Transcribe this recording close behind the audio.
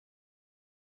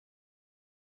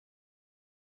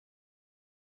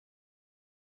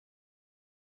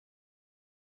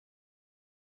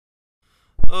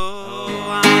Oh,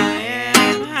 I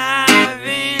am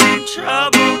having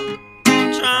trouble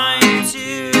trying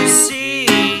to see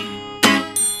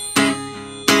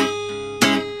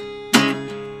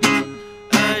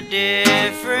a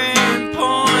different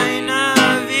point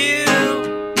of view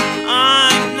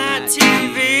on that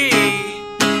TV.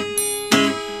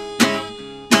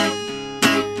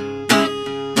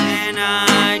 And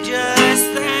I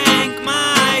just thank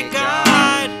my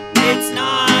God it's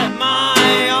not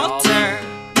my altar.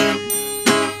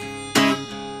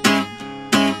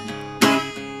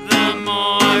 The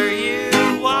more you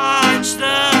watch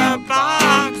the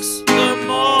box, the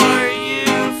more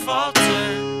you falter.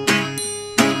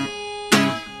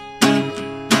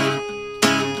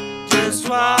 Just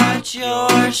watch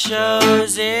your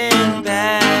shows in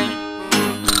bed.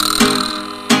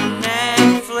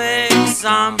 Netflix,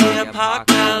 zombie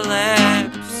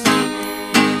apocalypse.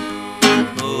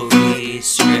 Movie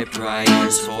script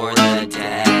writers for the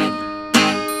dead.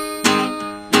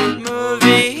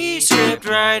 Movie script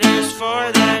writers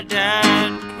for the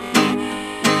dead.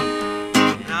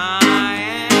 I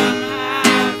am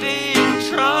having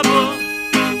trouble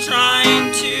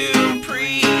trying to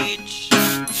preach.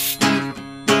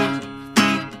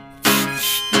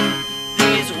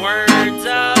 These words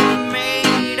of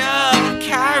made-up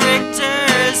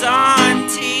characters on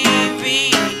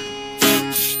TV.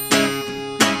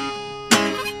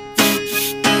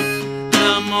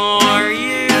 The more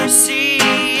you see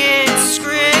its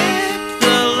script,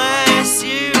 the less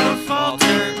you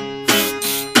falter.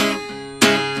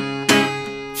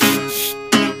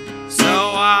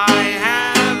 So I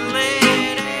have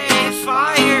lit a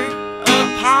fire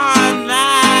upon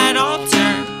that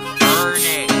altar.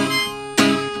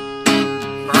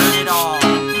 Burn it all.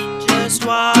 Just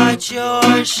watch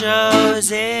your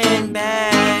shows in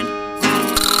bed.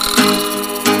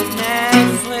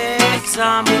 Netflix,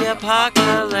 zombie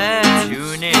apocalypse.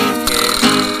 Tune in, kid.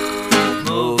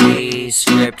 Movie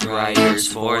script writers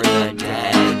for the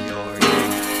dead.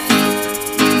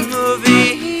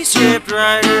 Movie script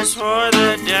writers for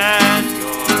the dead.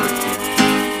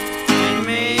 And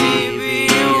maybe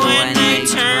when they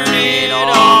turn it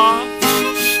off,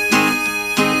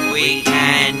 we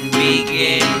can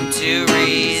begin to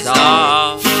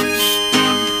resolve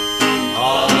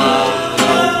all of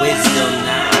the wisdom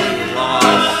that we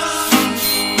lost.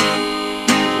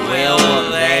 Will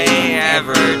they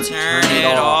ever turn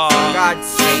it off? For God's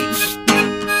sake.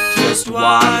 Just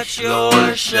watch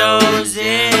your shows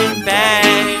in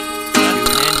bed.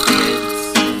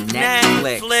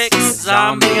 Netflix,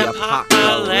 zombie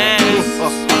apocalypse.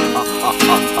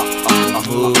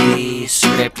 Movie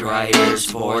script writers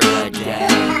for the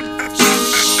dead.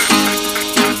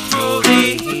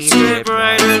 Movie script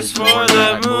writers for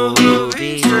the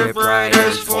movie script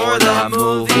writers for the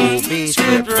movie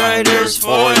script writers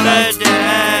for the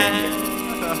dead.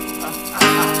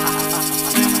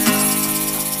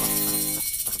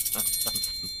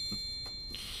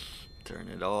 Turn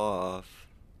it off.